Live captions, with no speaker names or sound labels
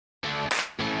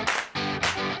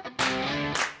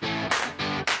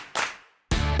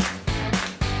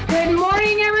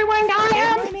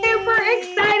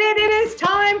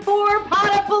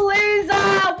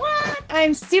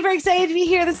I'm super excited to be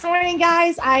here this morning,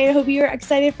 guys. I hope you're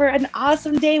excited for an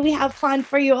awesome day we have planned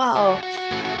for you all.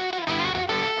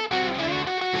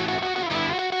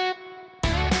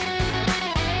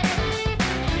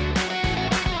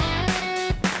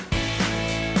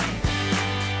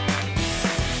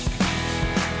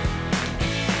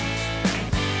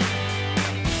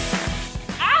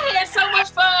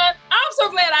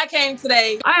 I came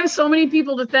today. I have so many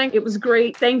people to thank. It was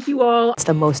great. Thank you all.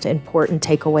 The most important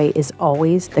takeaway is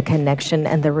always the connection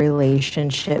and the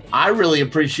relationship. I really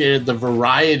appreciated the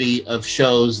variety of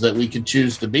shows that we could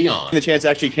choose to be on. The chance to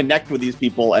actually connect with these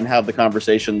people and have the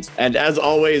conversations. And as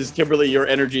always, Kimberly, your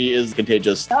energy is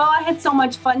contagious. Oh, I had so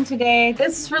much fun today.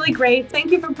 This is really great.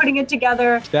 Thank you for putting it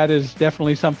together. That is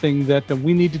definitely something that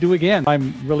we need to do again.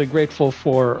 I'm really grateful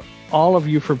for all of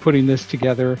you for putting this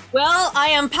together. Well, I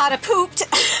am pooped,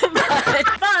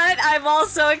 but I'm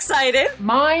also excited.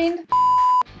 Mind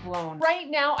blown. Right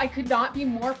now, I could not be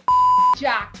more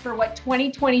jacked for what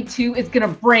 2022 is going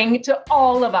to bring to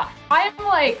all of us. I am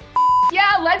like,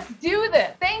 yeah, let's do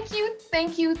this. Thank you,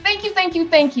 thank you, thank you, thank you,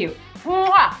 thank you.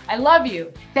 Mwah! I love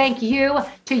you. Thank you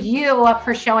to you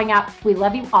for showing up. We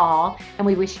love you all, and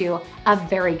we wish you a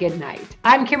very good night.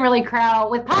 I'm Kimberly Crow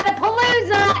with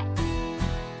Podapalooza.